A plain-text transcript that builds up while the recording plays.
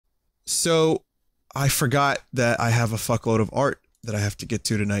So, I forgot that I have a fuckload of art that I have to get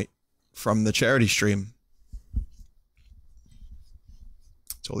to tonight from the charity stream.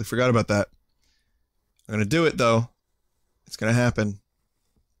 Totally forgot about that. I'm gonna do it though. It's gonna happen.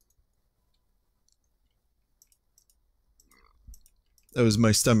 That was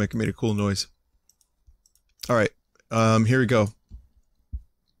my stomach, made a cool noise. Alright, here we go.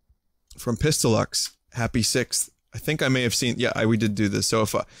 From Pistolux, happy 6th. I think I may have seen, yeah, we did do this. So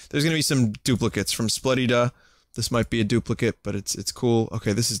if there's gonna be some duplicates from Splutty. This might be a duplicate, but it's cool.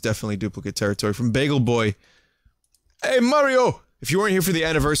 Okay, this is definitely duplicate territory. From Bagel Boy. Hey, Mario! If you weren't here for the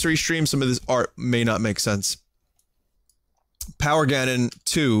anniversary stream, some of this art may not make sense. Power Ganon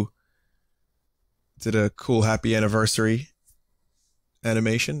 2 did a cool happy anniversary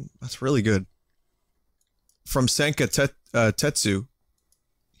animation. That's really good. From Senka Tetsu.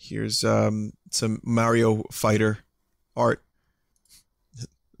 Here's some Mario Fighter art.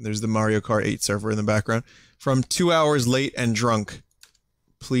 There's the Mario Kart 8 server in the background. From 2 Hours Late and Drunk.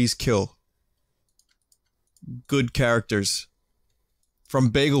 Please kill. Good characters. From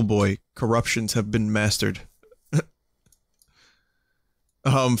Bagel Boy. Corruptions have been mastered.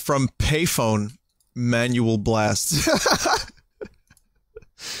 From Payphone. Manual Blast.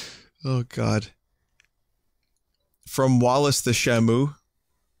 Oh god. From Wallace the Shamu.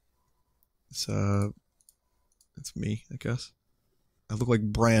 It's me, I guess. I look like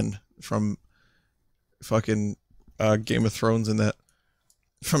Bran from fucking Game of Thrones and that.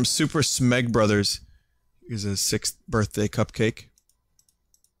 From Super Smeg Brothers. Here's a 6th birthday cupcake.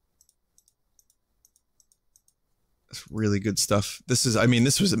 That's really good stuff. This is, I mean,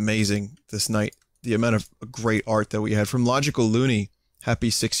 this was amazing this night. The amount of great art that we had. From Logical Looney, happy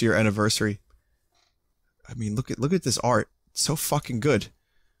 6-year anniversary. I mean, look at this art. It's so fucking good.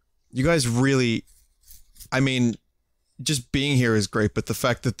 You guys really, I mean, just being here is great, but the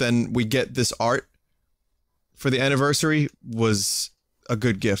fact that then we get this art for the anniversary was a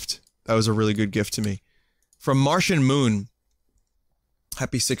good gift. That was a really good gift to me. From Martian Moon,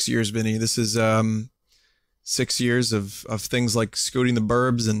 happy 6 years, Vinny. This is 6 years of things like Scooting the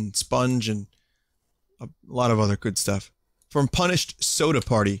Burbs and Sponge and a lot of other good stuff. From Punished Soda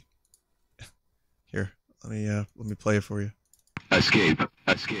Party. Here, let me play it for you. Escape.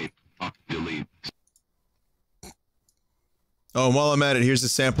 Delete. Oh, and while I'm at it, here's a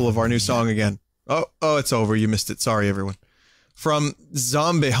sample of our new song again. Oh, it's over. You missed it. Sorry, everyone. From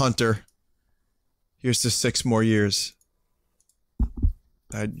Zombie Hunter. Here's to 6 more years.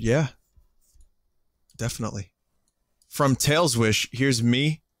 Yeah. Definitely. From Tails Wish, here's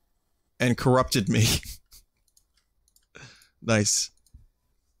me and Corrupted Me. Nice.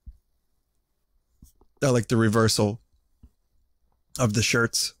 I like the reversal of the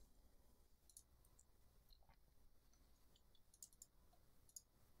shirts.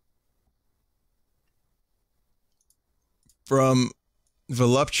 From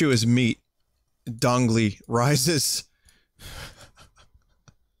Voluptuous Meat, Dongli rises.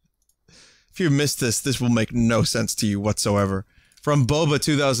 If you missed this will make no sense to you whatsoever. From Boba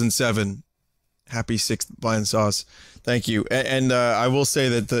 2007, happy 6th Vinesauce. Thank you. And I will say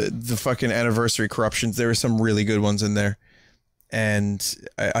that the fucking anniversary corruptions, there were some really good ones in there. And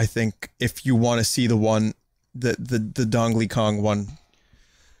I think if you want to see the one, the Dongli Kong one,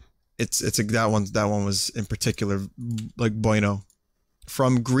 that one was in particular like bueno.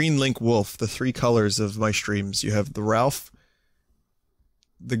 From Green Link Wolf, the 3 colors of my streams, you have the Ralph,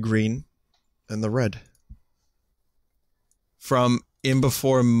 the green, and the red. From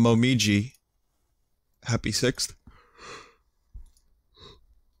Imbefore Momiji, happy 6th.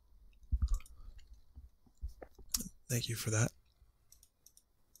 Thank you for that.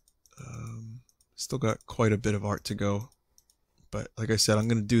 Still got quite a bit of art to go. But like I said, I'm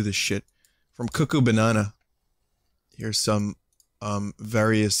gonna do this shit. From Cuckoo Banana, here's some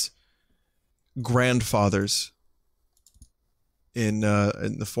various grandfathers in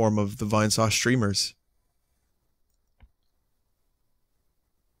the form of the Vinesauce streamers.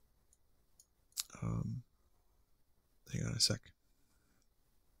 Hang on a sec.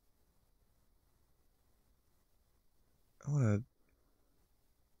 I want to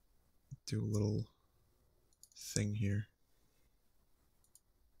do a little thing here.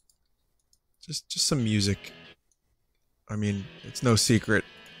 Just some music. I mean, it's no secret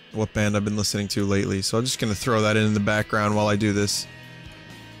what band I've been listening to lately, so I'm just gonna throw that in the background while I do this.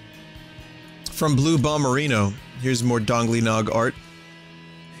 From Blue Bomberino, here's more Dongli Nog art.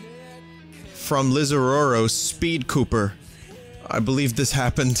 From Lizaroro, Speed Cooper. I believe this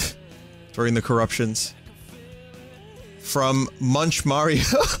happened during the corruptions. From Munch Mario.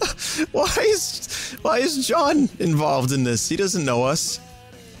 Why is John involved in this? He doesn't know us.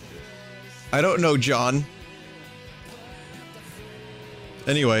 I don't know, John.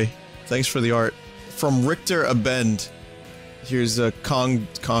 Anyway, thanks for the art. From Richter Abend. Here's a Kong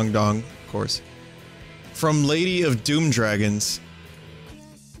Dong, of course. From Lady of Doom Dragons.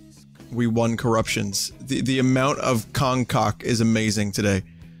 We won corruptions. The amount of Kong cock is amazing today.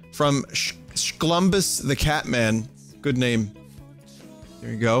 From Schlumbus the Catman. Good name.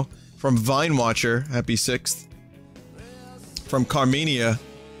 There you go. From Vine Watcher. Happy 6th. From Carmenia.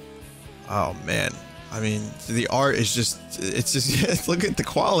 Oh man. I mean, the art is just, it's just, look at the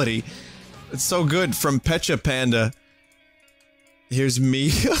quality. It's so good. From Pecha Panda. Here's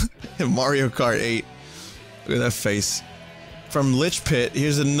me. Mario Kart 8. Look at that face. From Lich Pit,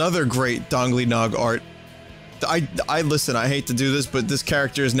 here's another great Dongly Nog art. I listen, I hate to do this, but this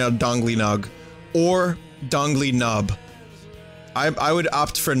character is now Dongly Nog. Or Dongly Knob. I would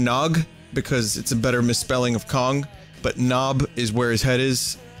opt for Nog, because it's a better misspelling of Kong, but Knob is where his head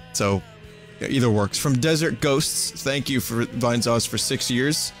is, so yeah, either works. From Desert Ghosts, thank you for Vinesauce for 6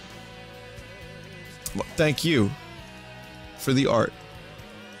 years. Well, thank you for the art.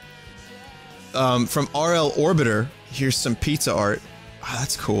 From RL Orbiter, here's some pizza art. Oh,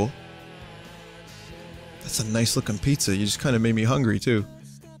 that's cool. That's a nice looking pizza. You just kind of made me hungry too.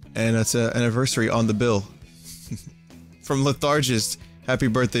 And that's an anniversary on the bill. From Lethargist, happy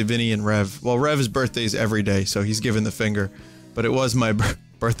birthday Vinny and Rev. Well, Rev's birthday is every day, so he's given the finger. But it was my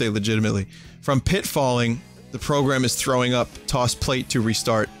birthday legitimately. From Pitfalling, the program is throwing up. Toss plate to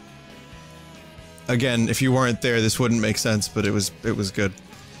restart. Again, if you weren't there, this wouldn't make sense, but it was good.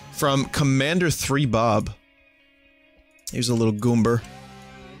 From Commander 3 Bob. Here's a little Goomber.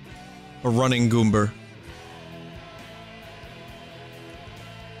 A running Goomber.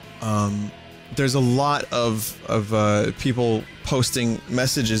 There's a lot of people posting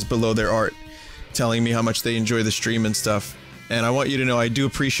messages below their art telling me how much they enjoy the stream and stuff. And I want you to know I do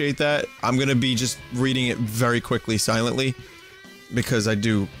appreciate that. I'm gonna be just reading it very quickly, silently. Because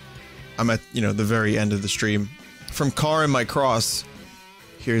I'm at, you know, the very end of the stream. From Car and My Cross,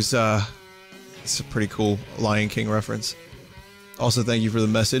 here's, it's a pretty cool Lion King reference. Also, thank you for the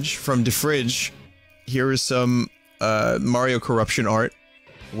message. From DeFridge, here is some, Mario Corruption art,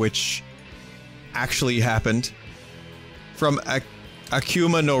 which actually happened. From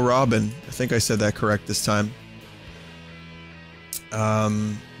Akuma no Robin, I think I said that correct this time.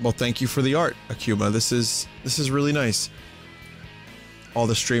 Well, thank you for the art, Akuma. This is really nice. All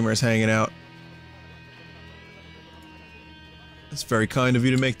the streamers hanging out. It's very kind of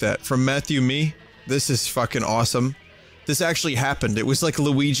you to make that. From Matthew Me, this is fucking awesome. This actually happened. It was like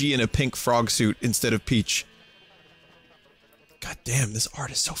Luigi in a pink frog suit instead of Peach. God damn, this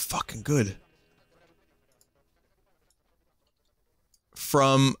art is so fucking good.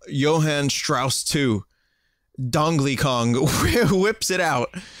 From Johann Strauss 2, Dongly Kong whips it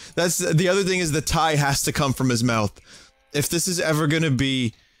out. That's the other thing is the tie has to come from his mouth. If this is ever gonna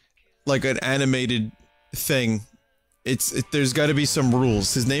be like an animated thing, there's got to be some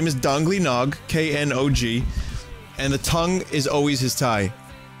rules. His name is Dongly Nog, K-N-O-G, and the tongue is always his tie.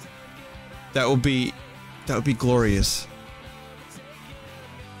 That would be glorious.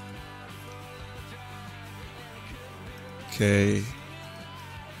 Okay.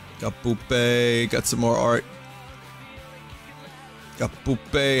 Got Boopé, got some more art. Got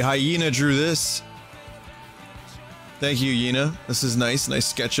Boopé, Hyena drew this. Thank you, Yena. This is nice. Nice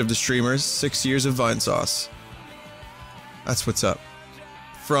sketch of the streamers. 6 years of Vinesauce. That's what's up.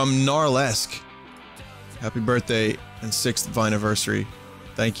 From Gnarlesque. Happy birthday and 6th Vineversary.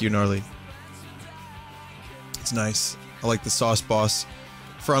 Thank you, Gnarly. It's nice. I like the sauce boss.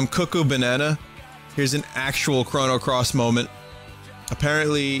 From Cuckoo Banana. Here's an actual Chrono Cross moment.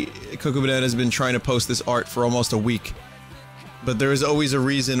 Apparently, Cuckoo Banana has been trying to post this art for almost a week. But there is always a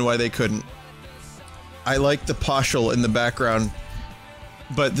reason why they couldn't. I like the poshel in the background,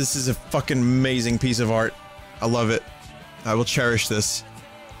 but this is a fucking amazing piece of art. I love it. I will cherish this.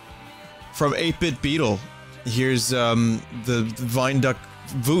 From 8-Bit Beetle, here's the Vine Duck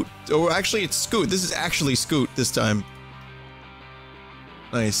Voot. Oh, actually it's Scoot. This is actually Scoot this time.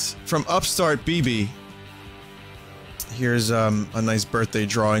 Nice. From Upstart BB, here's a nice birthday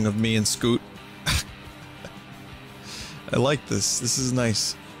drawing of me and Scoot. I like this. This is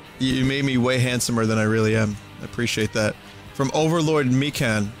nice. You made me way handsomer than I really am. I appreciate that. From Overlord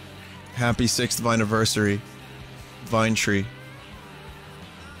Mikan, happy 6th Vineversary. Vine Tree.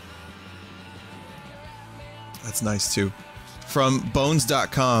 That's nice too. From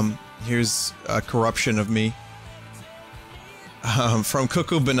Bones.com, here's a corruption of me. From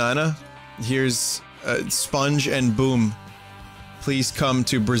Cuckoo Banana, here's Sponge and Boom. Please come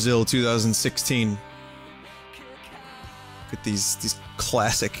to Brazil 2016. Look at these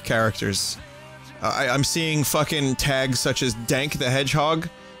classic characters. I'm seeing fucking tags such as Dank the Hedgehog,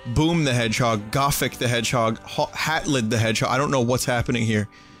 Boom the Hedgehog, Gothic the Hedgehog, Hatlid the Hedgehog. I don't know what's happening here.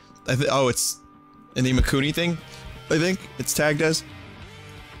 Oh, it's in the Makuni thing, I think it's tagged as.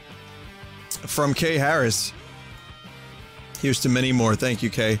 From K. Harris. Here's to many more. Thank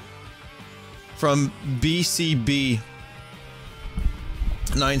you, K. From BCB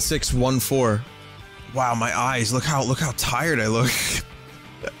 9614. Wow, my eyes. Look how tired I look.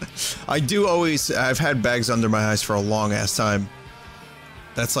 I've had bags under my eyes for a long ass time.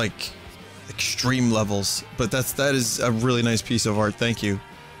 That's like extreme levels, but that is a really nice piece of art. Thank you.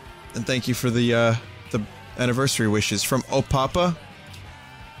 And thank you for the anniversary wishes from Opapa.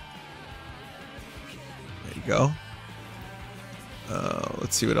 There you go.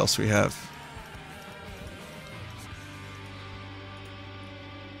 Let's see what else we have.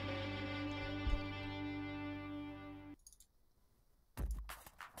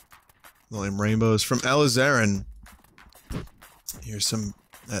 William Rainbows from Alizarin. Here's some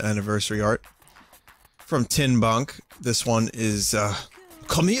anniversary art. From Tin Bunk. This one is,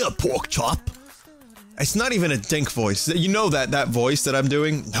 come here, pork chop. It's not even a Dink voice. You know that voice that I'm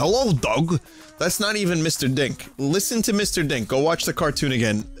doing? Hello, dog. That's not even Mr. Dink. Listen to Mr. Dink. Go watch the cartoon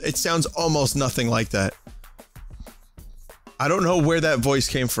again. It sounds almost nothing like that. I don't know where that voice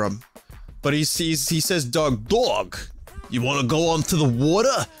came from. But he says, dog, you wanna go onto the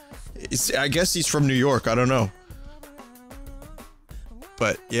water? I guess he's from New York, I don't know.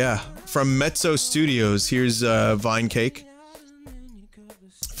 But yeah, from Mezzo Studios, here's Vine Cake.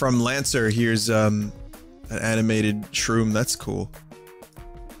 From Lancer, here's an animated shroom, that's cool.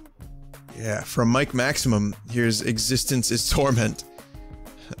 Yeah, from Mike Maximum, here's Existence is Torment.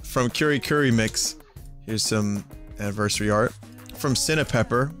 From Curry Mix, here's some anniversary art. From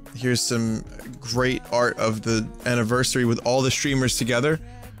Cinepepper, here's some great art of the anniversary with all the streamers together.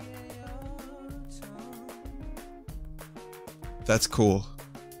 That's cool.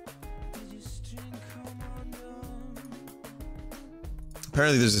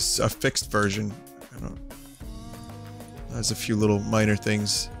 Apparently there's a fixed version. There's a few little minor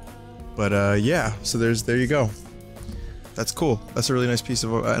things. But yeah, so there you go. That's cool. That's a really nice piece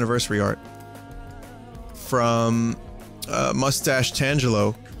of anniversary art. From Mustache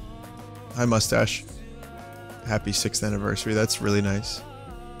Tangelo. Hi Mustache. Happy 6th anniversary. That's really nice.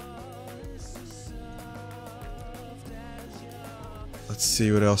 Let's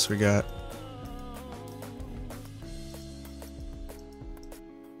see what else we got.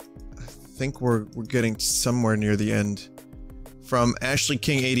 I think we're getting somewhere near the end. From Ashley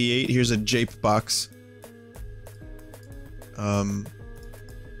King 88, here's a Jape box.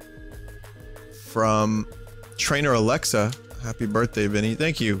 From Trainer Alexa, happy birthday, Vinny.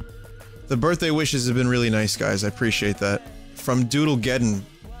 Thank you. The birthday wishes have been really nice, guys. I appreciate that. From Doodlegeddon,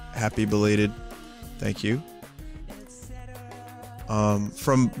 happy belated. Thank you.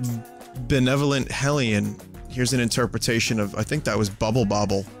 From Benevolent Hellion, here's an interpretation of, I think that was Bubble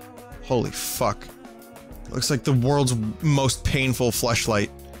Bobble. Holy fuck. Looks like the world's most painful fleshlight.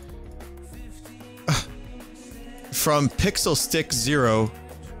 From Pixel Stick Zero,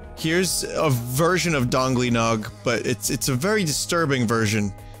 here's a version of Dongly Nog, but it's a very disturbing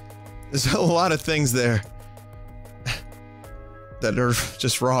version. There's a lot of things there that are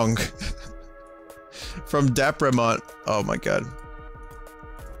just wrong. From Dapremont, oh my god.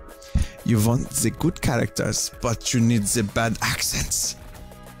 You want the good characters, but you need the bad accents.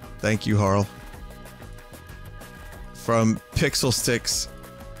 Thank you, Harl. From Pixel Sticks,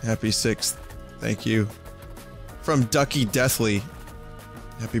 happy 6th. Thank you. From Ducky Deathly,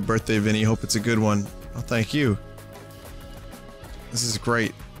 happy birthday, Vinny. Hope it's a good one. Oh, thank you. This is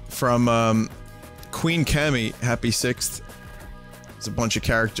great. From Queen Cammy, happy 6th. It's a bunch of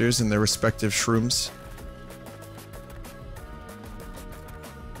characters and their respective shrooms.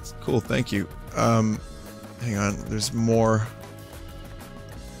 Cool, thank you. Hang on, there's more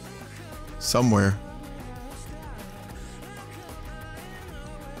somewhere.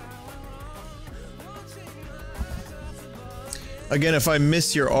 Again, if I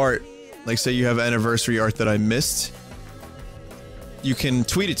miss your art, like say you have anniversary art that I missed, you can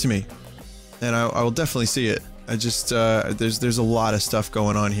tweet it to me, and I will definitely see it. I just, there's a lot of stuff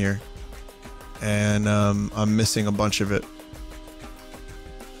going on here, and I'm missing a bunch of it.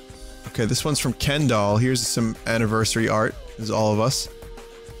 Okay, this one's from Kendall. Here's some anniversary art. This is all of us.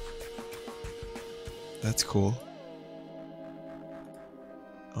 That's cool.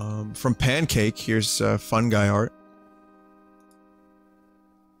 From Pancake, here's Fun Guy art.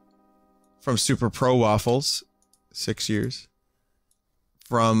 From Super Pro Waffles, 6 years.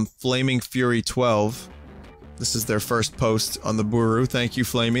 From Flaming Fury 12, This is their first post on the Booru. Thank you,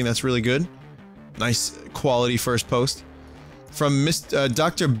 Flaming. That's really good. Nice quality first post. From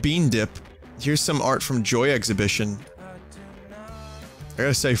Dr. Bean Dip, here's some art from Joy Exhibition. I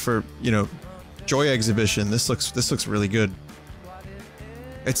gotta say, for, you know, Joy Exhibition, this looks really good.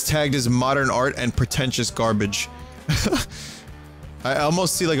 It's tagged as modern art and pretentious garbage. I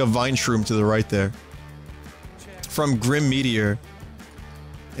almost see like a vine shroom to the right there. From Grim Meteor,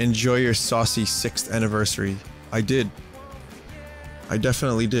 enjoy your saucy 6th anniversary. I did. I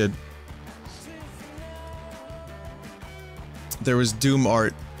definitely did. There was Doom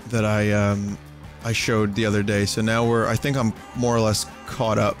art that I showed the other day, so now I think I'm more or less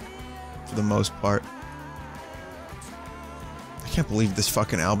caught up for the most part. I can't believe this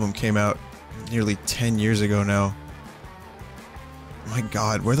fucking album came out nearly 10 years ago now. My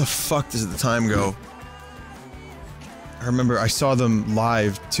god, where the fuck does the time go? I remember I saw them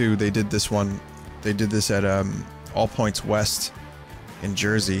live too. They did this one. They did this at All Points West in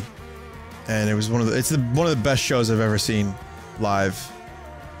Jersey, and it was one of the best shows I've ever seen live.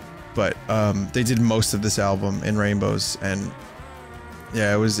 But they did most of this album in rainbows, and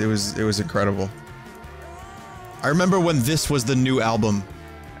yeah, it was incredible. I remember when this was the new album,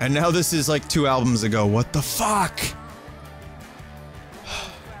 and now this is like 2 albums ago. What the fuck?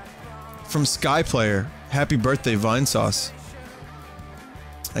 From Skyplayer, happy birthday, Vinesauce.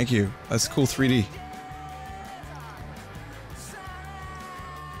 Thank you. That's cool 3D.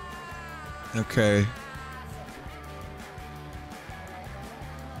 Okay.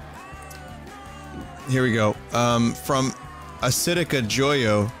 Here we go. From Acidica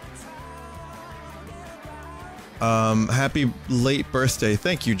Joyo. Happy late birthday.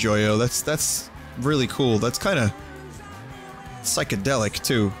 Thank you, Joyo. That's really cool. That's kind of psychedelic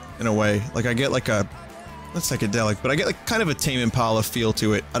too, in a way. Like I get like a, not psychedelic, but I get like kind of a Tame Impala feel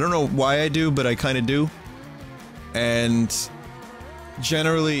to it. I don't know why I do, but I kind of do. And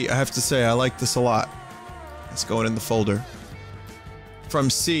generally, I have to say I like this a lot. It's going in the folder. From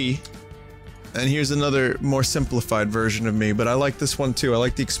C. And here's another more simplified version of me, but I like this one too. I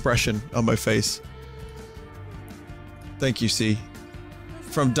like the expression on my face. Thank you, C.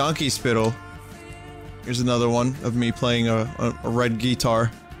 From Donkey Spittle, here's another one of me playing a red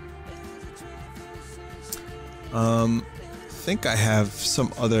guitar. I think I have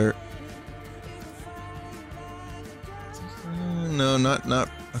some other... No, not...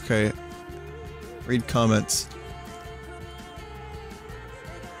 Okay. Read comments.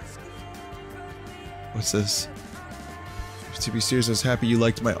 What's this? To be serious, I was happy you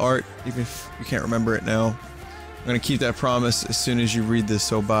liked my art, even if you can't remember it now. I'm gonna keep that promise as soon as you read this,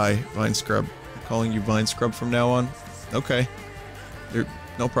 so bye, Vine Scrub. I'm calling you Vine Scrub from now on. Okay.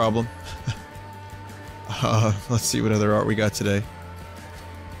 No problem. Let's see what other art we got today.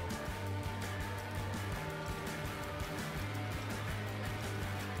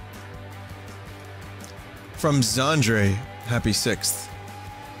 From Zandre, happy 6th.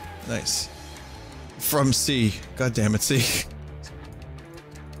 Nice. From C. God damn it, C.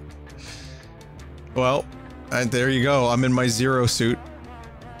 Well, there you go. I'm in my Zero suit.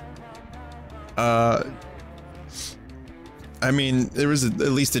 I mean, there was at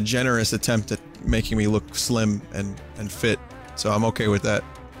least a generous attempt at making me look slim and fit, so I'm okay with that.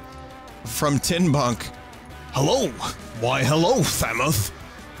 From Tin Bonk. Hello! Why hello, Thamoth!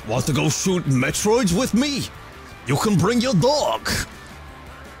 Want to go shoot Metroids with me? You can bring your dog!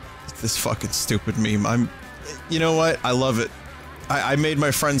 This fucking stupid meme. You know what? I love it. I made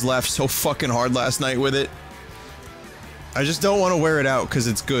my friends laugh so fucking hard last night with it. I just don't want to wear it out because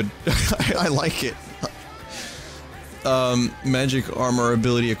it's good. I like it. Magic armor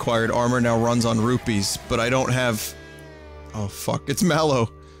ability acquired. Armor now runs on rupees, but I don't have... Oh fuck, it's Mallow.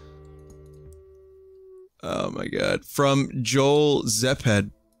 Oh my god. From Joel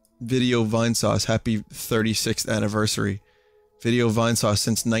Zepphead. Video Vinesauce. Happy 36th anniversary. Video Vinesauce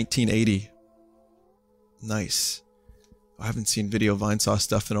since 1980. Nice. I haven't seen Video Vinesauce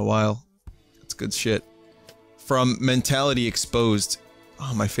stuff in a while. That's good shit. From Mentality Exposed.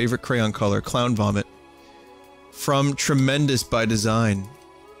 Oh, my favorite crayon color. Clown Vomit. From Tremendous by Design.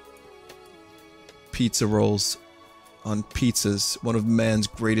 Pizza rolls on pizzas. One of man's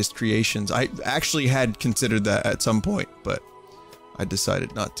greatest creations. I actually had considered that at some point, but I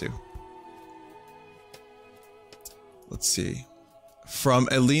decided not to. Let's see. From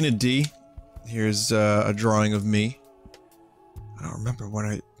Elena D. Here's a drawing of me. I don't remember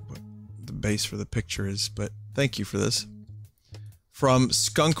what the base for the picture is, but thank you for this. From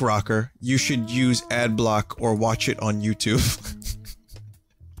Skunk Rocker, you should use ad block or watch it on YouTube.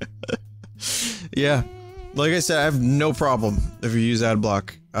 Yeah, like I said, I have no problem if you use ad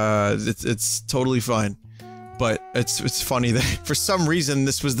block. It's totally fine. but it's funny that for some reason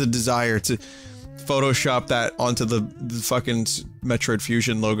this was the desire to Photoshop that onto the fucking Metroid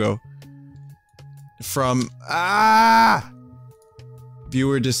Fusion logo. From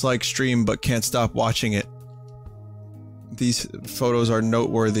viewer dislikes stream but can't stop watching it. These photos are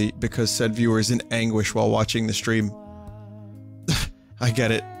noteworthy because said viewer is in anguish while watching the stream. I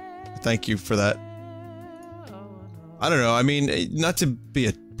get it. Thank you for that. I don't know, I mean, not to be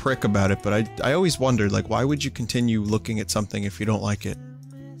a prick about it, but I always wondered, like, why would you continue looking at something if you don't like it?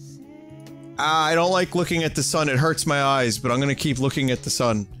 I don't like looking at the sun, it hurts my eyes, but I'm gonna keep looking at the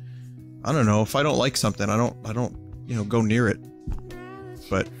sun. I don't know, if I don't like something, I don't, you know, go near it.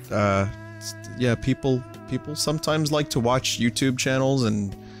 But, yeah, people sometimes like to watch YouTube channels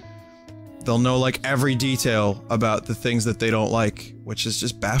and they'll know, like, every detail about the things that they don't like, which is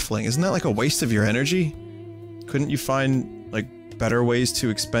just baffling. Isn't that like a waste of your energy? Couldn't you find, like, better ways to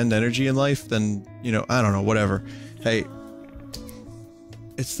expend energy in life than, you know, I don't know, whatever. Hey,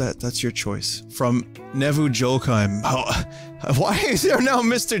 it's that's your choice. From Nevu Jolkheim. Oh, why is there now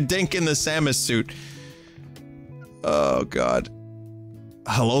Mr. Dink in the Samus suit? Oh, God.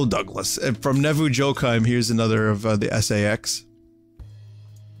 Hello, Douglas. From Nevu Jolkheim, here's another of the SAX.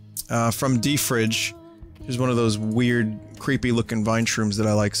 From D-Fridge, here's one of those weird, creepy-looking vine shrooms that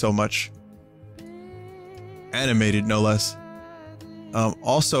I like so much. Animated, no less.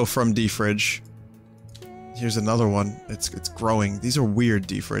 Also from D-Fridge, here's another one. It's growing. These are weird,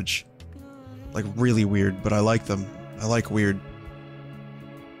 D-Fridge. Like, really weird, but I like them. I like weird.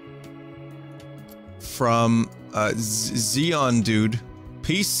 From, Xeon Dude.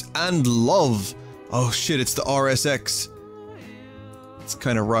 Peace and love. Oh shit, it's the RSX. It's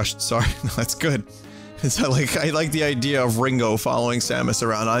kind of rushed, sorry. No, that's good. It's I like the idea of Ringo following Samus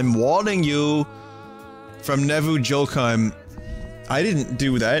around. I'm warning you. From Nevu Jolkheim. I didn't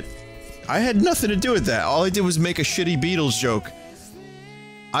do that. I had nothing to do with that. All I did was make a shitty Beatles joke.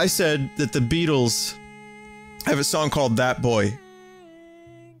 I said that the Beatles have a song called That Boy.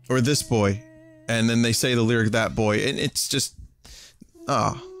 Or This Boy. And then they say the lyric That Boy. And it's just...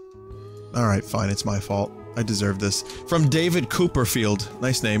 ah. Alright, fine. It's my fault. I deserve this. From David Cooperfield.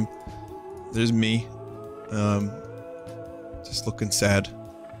 Nice name. There's me. Just looking sad.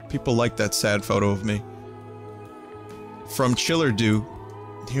 People like that sad photo of me. From Chiller Do.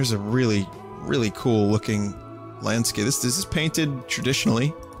 Here's a really, really cool looking landscape. This is painted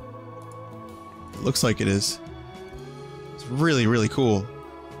traditionally. It looks like it is. It's really, really cool.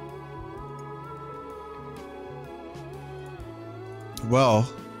 Well,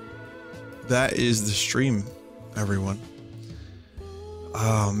 that is the stream, everyone.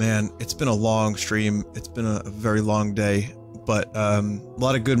 Oh man, it's been a long stream. It's been a very long day, but a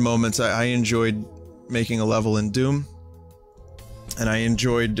lot of good moments. I enjoyed making a level in Doom. And I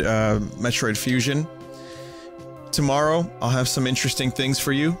enjoyed Metroid Fusion. Tomorrow, I'll have some interesting things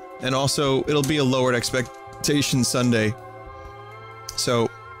for you. And also, it'll be a lowered expectation Sunday. So,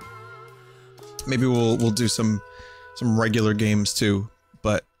 maybe we'll do some regular games too.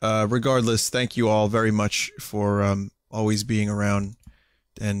 But regardless, thank you all very much for always being around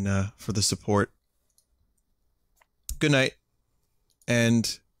and for the support. Good night.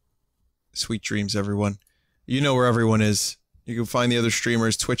 And sweet dreams, everyone. You know where everyone is. You can find the other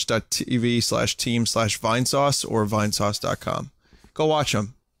streamers, twitch.tv/team/Vinesauce or Vinesauce.com. Go watch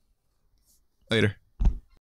them. Later.